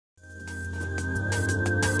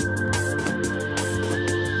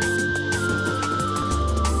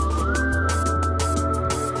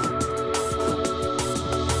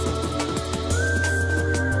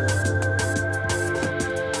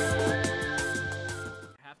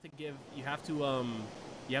you have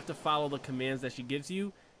to follow the commands that she gives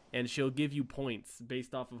you, and she'll give you points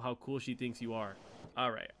based off of how cool she thinks you are.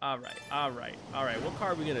 All right. What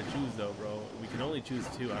car are we gonna choose though, bro? We can only choose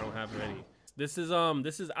 2. I don't have many. This is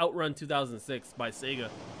Outrun 2006 by Sega.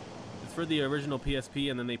 It's for the original PSP,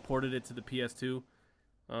 and then they ported it to the PS2.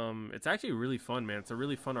 It's actually really fun, man. It's a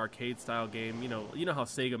really fun arcade style game. You know how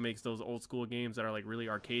Sega makes those old school games that are like really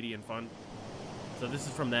arcadey and fun. So this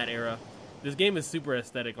is from that era. This game is super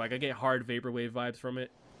aesthetic. Like I get hard vaporwave vibes from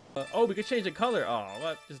it. Oh, we could change the color. Oh,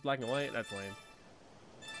 what? Just black and white? That's lame.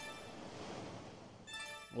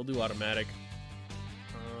 We'll do automatic.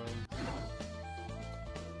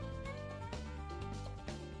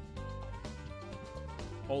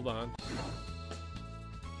 Hold on.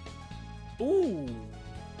 Ooh,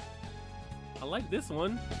 I like this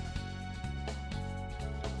one.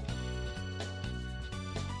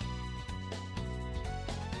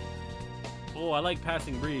 Oh, I like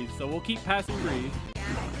passing breeze, so we'll keep passing breeze.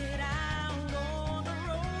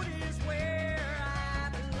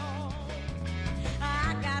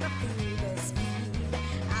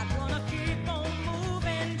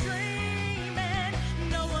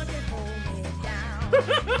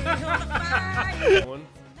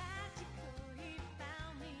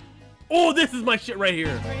 Oh, this is my shit right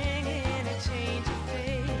here.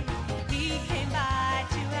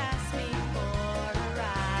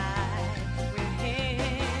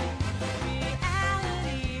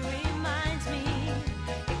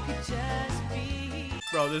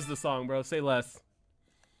 Bro, this is the song, bro. Say less.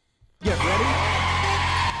 Get ready.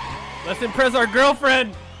 Let's impress our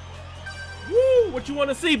girlfriend. Woo! What you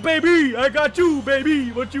wanna see, baby? I got you,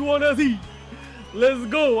 baby. What you wanna see? Let's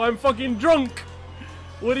go. I'm fucking drunk.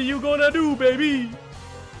 What are you gonna do, baby?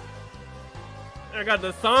 I got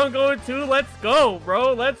the song going too. Let's go,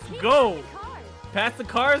 bro. Let's go. Pass the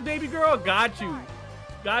cars, baby girl. Got you.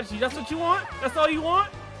 Got you. That's what you want? That's all you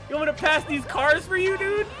want? You want me to pass these cars for you,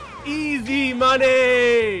 dude? Easy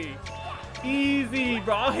money. Easy,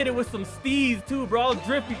 bro. I'll hit it with some steez too, bro. I'll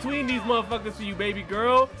drift between these motherfuckers for you, baby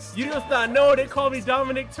girl. You just not know. They call me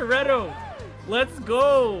Dominic Toretto. Let's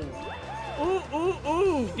go. Ooh, ooh,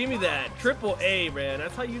 ooh. Give me that. Triple A, man.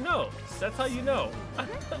 That's how you know. That's how you know.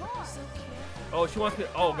 Oh, she wants me.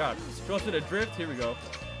 Oh, God. She wants me to drift. Here we go.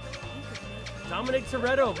 Dominic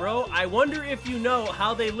Toretto, bro. I wonder if you know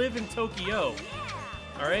how they live in Tokyo.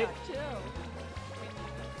 All right.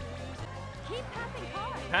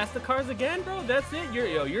 Pass the cars again, bro. That's it.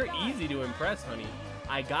 You're easy to impress, honey.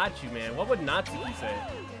 I got you, man. What would Natsuki say?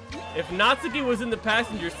 If Natsuki was in the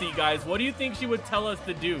passenger seat, guys, what do you think she would tell us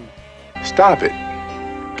to do? Stop it.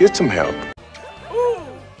 Get some help. Ooh,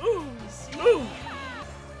 ooh, ooh.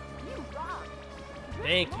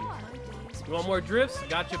 Thank you. You want more drifts?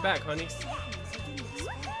 Got your back, honey.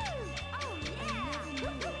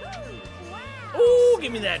 Ooh,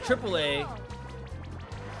 give me that triple A.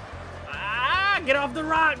 Ah, get off the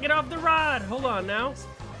rod. Get off the rod. Hold on now.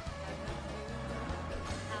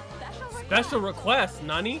 Special request,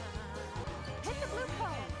 Nani.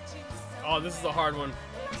 Oh, this is a hard one.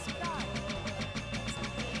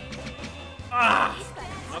 Ah!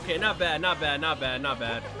 Okay, not bad, not bad, not bad, not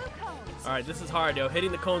bad. Alright, this is hard, yo.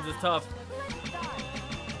 Hitting the cones is tough.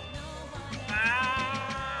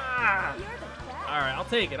 Ah! Alright, I'll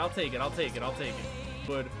take it, I'll take it, I'll take it, I'll take it.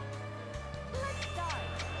 Good.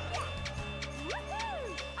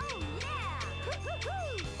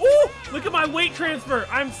 Ooh! Look at my weight transfer!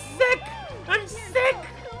 I'm sick! I'm sick!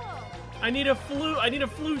 I need a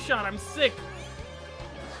flu shot, I'm sick.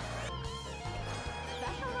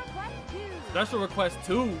 Special request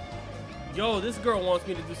 2. Yo, this girl wants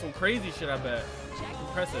me to do some crazy shit, I bet.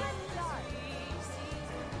 Impressive.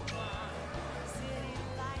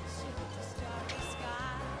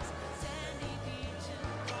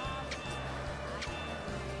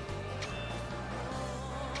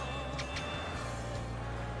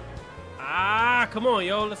 Ah, come on,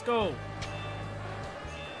 yo, let's go.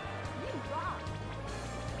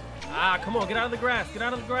 Ah, come on, get out of the grass, get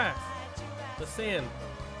out of the grass. The sand.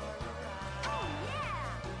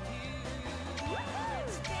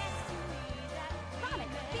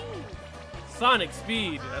 Sonic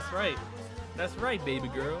speed. That's right. That's right, baby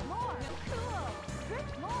girl.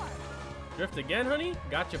 Drift again, honey?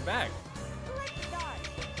 Got your back.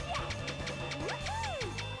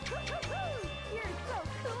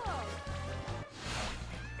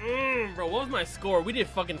 Bro, what was my score? We did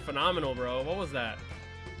fucking phenomenal, bro. What was that?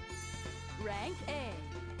 Rank A.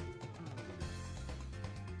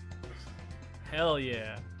 Hell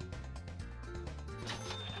yeah.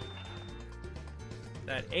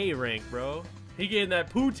 That A rank, bro. He getting that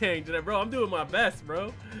poo-tang to that, bro. I'm doing my best,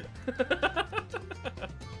 bro.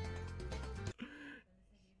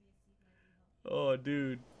 Oh,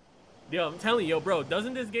 dude. Yo, I'm telling you, yo, bro,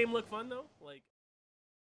 doesn't this game look fun though? Like.